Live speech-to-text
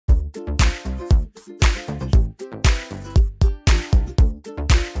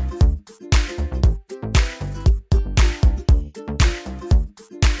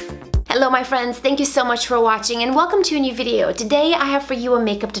Hello my friends, thank you so much for watching and welcome to a new video. Today I have for you a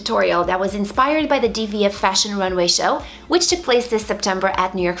makeup tutorial that was inspired by the DVF fashion runway show, which took place this September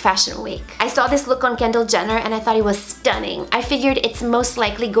at New York Fashion Week. I saw this look on Kendall and I thought it was stunning. I figured it's most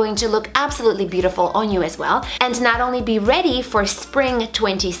likely going to look absolutely beautiful on you as well, and not only be ready for spring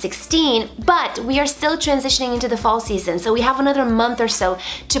 2016, but we are still transitioning into the fall season, so we have another month or so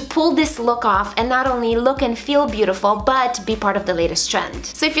to pull this look off and not only look and feel beautiful, but be part of the latest trend.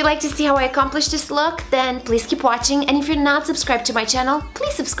 So if you'd like to see how I accomplish this look, then please keep watching, and if you're not subscribed to my channel,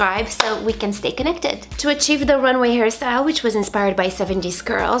 please subscribe so we can stay connected. To achieve the runway hairstyle, which was inspired by 70s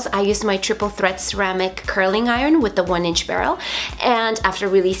curls, I used my triple thread ceramic curling iron with the 1-inch barrel, and after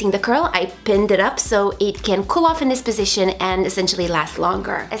releasing the curl, I pinned it up so it can cool off in this position and essentially last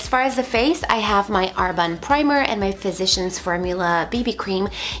longer. As far as the face, I have my Arbonne primer and my Physicians Formula BB cream.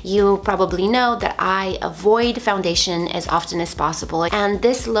 You probably know that I avoid foundation as often as possible, and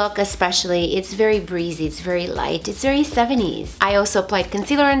this look especially, it's very breezy, it's very light, it's very 70s. I also applied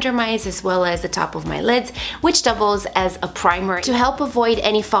concealer under my eyes as well as the top of my lids, which doubles as a primer. To help avoid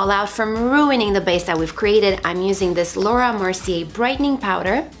any fallout from ruining the base that we've created, I'm using this Laura Mercier brightening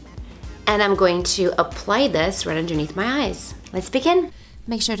powder, and I'm going to apply this right underneath my eyes. Let's begin.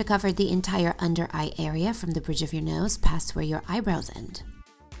 Make sure to cover the entire under eye area from the bridge of your nose past where your eyebrows end.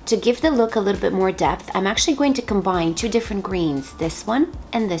 To give the look a little bit more depth, I'm actually going to combine two different greens, this one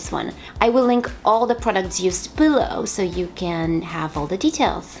and this one. I will link all the products used below so you can have all the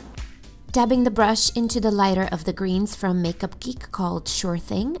details. Dabbing the brush into the lighter of the greens from Makeup Geek called Sure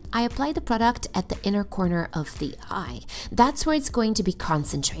Thing, I apply the product at the inner corner of the eye. That's where it's going to be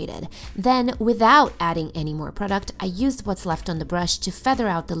concentrated. Then, without adding any more product, I used what's left on the brush to feather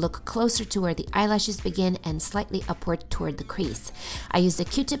out the look closer to where the eyelashes begin and slightly upward toward the crease. I used a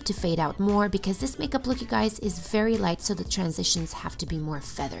Q-tip to fade out more because this makeup look, you guys, is very light, so the transitions have to be more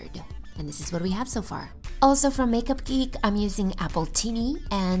feathered. And this is what we have so far. Also from Makeup Geek, I'm using Apple Teeny,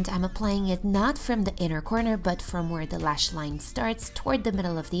 and I'm applying it not from the inner corner, but from where the lash line starts toward the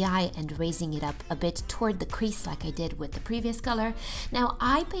middle of the eye and raising it up a bit toward the crease like I did with the previous color. Now,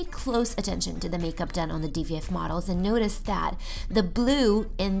 I paid close attention to the makeup done on the DVF models and noticed that the blue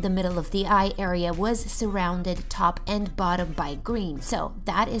in the middle of the eye area was surrounded top and bottom by green. So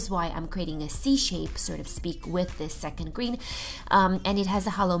that is why I'm creating a C shape, sort of speak, with this second green, and it has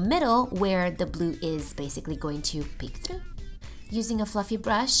a hollow middle where the blue is basically going to peek through. Using a fluffy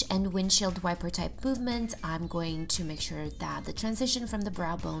brush and windshield wiper type movement, I'm going to make sure that the transition from the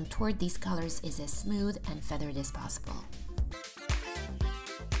brow bone toward these colors is as smooth and feathered as possible.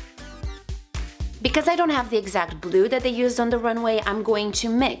 Because I don't have the exact blue that they used on the runway, I'm going to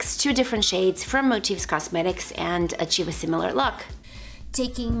mix two different shades from Motifs Cosmetics and achieve a similar look.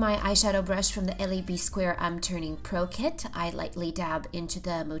 Taking my eyeshadow brush from the LAB Square I'm Turning Pro Kit, I lightly dab into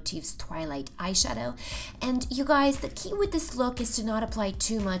the Motifs Twilight eyeshadow. And you guys, the key with this look is to not apply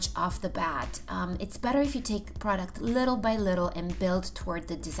too much off the bat. It's better if you take product little by little and build toward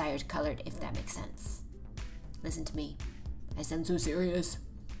the desired color, if that makes sense. Listen to me, I sound so serious.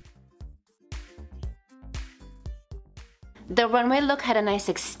 The runway look had a nice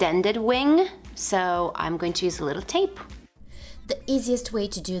extended wing, so I'm going to use a little tape. The easiest way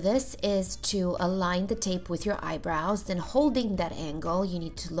to do this is to align the tape with your eyebrows, then holding that angle, you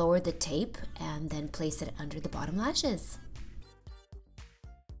need to lower the tape and then place it under the bottom lashes.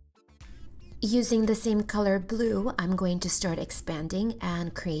 Using the same color blue, I'm going to start expanding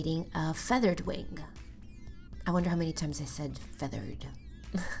and creating a feathered wing. I wonder how many times I said feathered.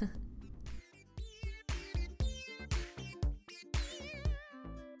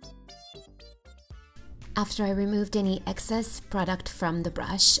 After I removed any excess product from the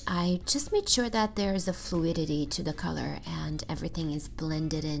brush, I just made sure that there's a fluidity to the color and everything is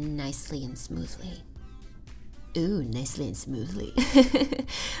blended in nicely and smoothly. Ooh, nicely and smoothly.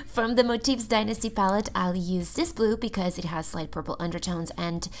 From the Motifs Dynasty palette, I'll use this blue because it has slight purple undertones,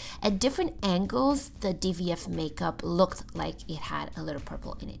 and at different angles, the DVF makeup looked like it had a little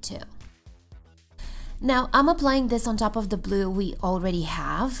purple in it too. Now, I'm applying this on top of the blue we already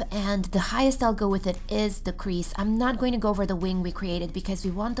have, and the highest I'll go with it is the crease. I'm not going to go over the wing we created because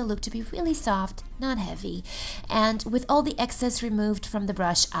we want the look to be really soft, not heavy. And with all the excess removed from the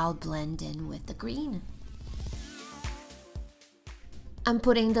brush, I'll blend in with the green. I'm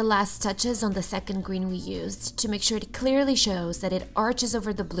putting the last touches on the second green we used to make sure it clearly shows that it arches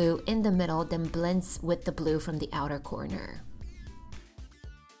over the blue in the middle, then blends with the blue from the outer corner.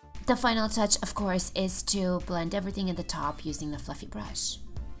 The final touch, of course, is to blend everything in the top using the fluffy brush.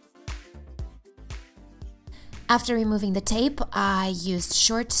 After removing the tape, I used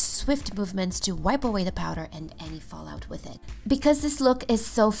short, swift movements to wipe away the powder and any fallout with it. Because this look is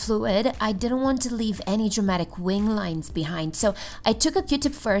so fluid, I didn't want to leave any dramatic wing lines behind, so I took a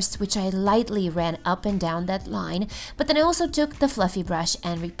Q-tip first, which I lightly ran up and down that line, but then I also took the fluffy brush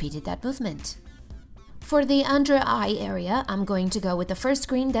and repeated that movement. For the under eye area, I'm going to go with the first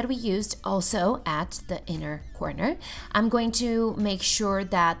green that we used also at the inner corner. I'm going to make sure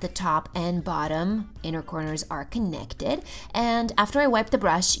that the top and bottom inner corners are connected. And after I wipe the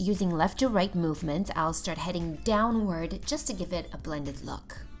brush, using left to right movement, I'll start heading downward just to give it a blended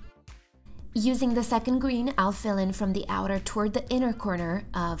look. Using the second green, I'll fill in from the outer toward the inner corner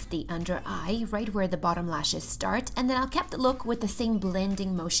of the under eye, right where the bottom lashes start, and then I'll cap the look with the same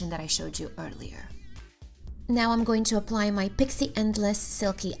blending motion that I showed you earlier. Now I'm going to apply my Pixie Endless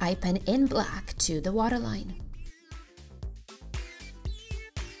Silky Eye Pen in black to the waterline.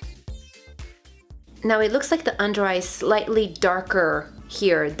 Now it looks like the under eye is slightly darker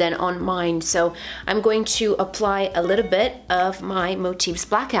here than on mine, so I'm going to apply a little bit of my Motifs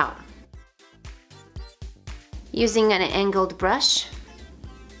Blackout. Using an angled brush,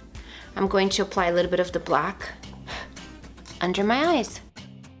 I'm going to apply a little bit of the black under my eyes.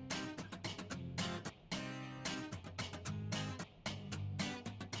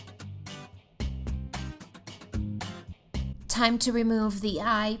 Time to remove the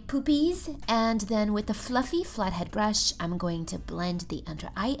eye poopies, and then with a fluffy flathead brush, I'm going to blend the under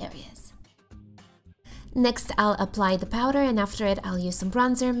eye areas. Next, I'll apply the powder, and after it, I'll use some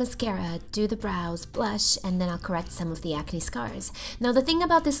bronzer, mascara, do the brows, blush, and then I'll correct some of the acne scars. Now, the thing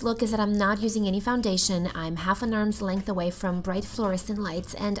about this look is that I'm not using any foundation. I'm half an arm's length away from bright fluorescent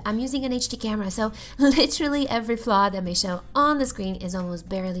lights, and I'm using an HD camera, so literally every flaw that may show on the screen is almost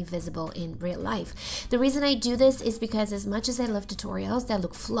barely visible in real life. The reason I do this is because as much as I love tutorials that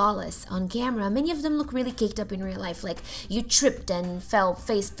look flawless on camera, many of them look really caked up in real life, like you tripped and fell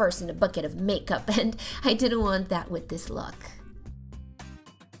face first in a bucket of makeup, and I didn't want that with this look.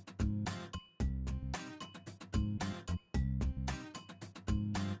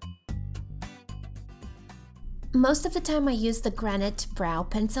 Most of the time I use the Granite Brow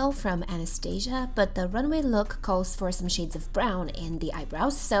Pencil from Anastasia, but the runway look calls for some shades of brown in the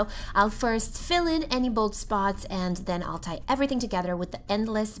eyebrows, so I'll first fill in any bold spots and then I'll tie everything together with the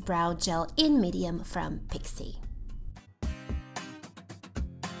Endless Brow Gel in medium from Pixie.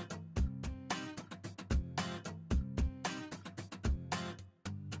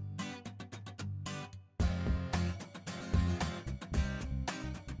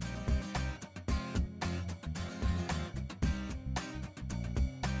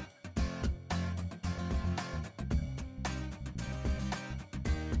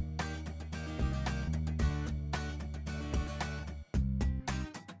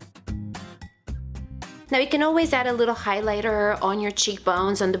 Now you can always add a little highlighter on your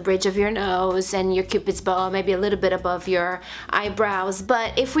cheekbones, on the bridge of your nose, and your cupid's bow, maybe a little bit above your eyebrows.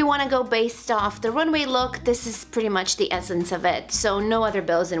 But if we want to go based off the runway look, this is pretty much the essence of it. So no other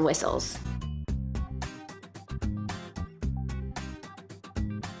bells and whistles.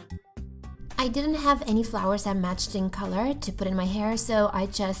 I didn't have any flowers that matched in color to put in my hair, so I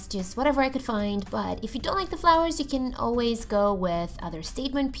just used whatever I could find. But if you don't like the flowers, you can always go with other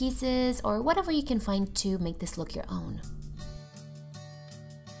statement pieces or whatever you can find to make this look your own.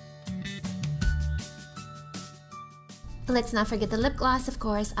 Let's not forget the lip gloss, of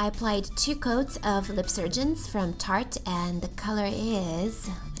course. I applied 2 coats of Lip Surgeons from Tarte, and the color is,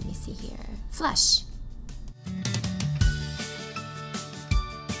 let me see here, Flush.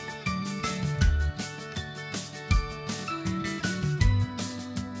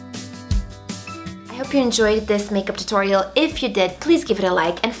 I hope you enjoyed this makeup tutorial. If you did, please give it a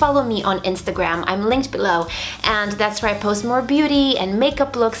like and follow me on Instagram. I'm linked below, and that's where I post more beauty and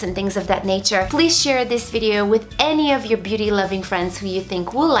makeup looks and things of that nature. Please share this video with any of your beauty loving friends who you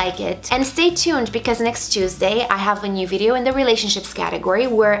think will like it. And stay tuned, because next Tuesday I have a new video in the relationships category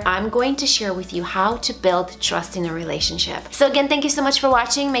where I'm going to share with you how to build trust in a relationship. So again, thank you so much for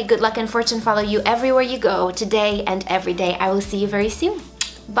watching. May good luck and fortune follow you everywhere you go, today and every day. I will see you very soon.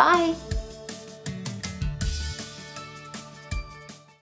 Bye!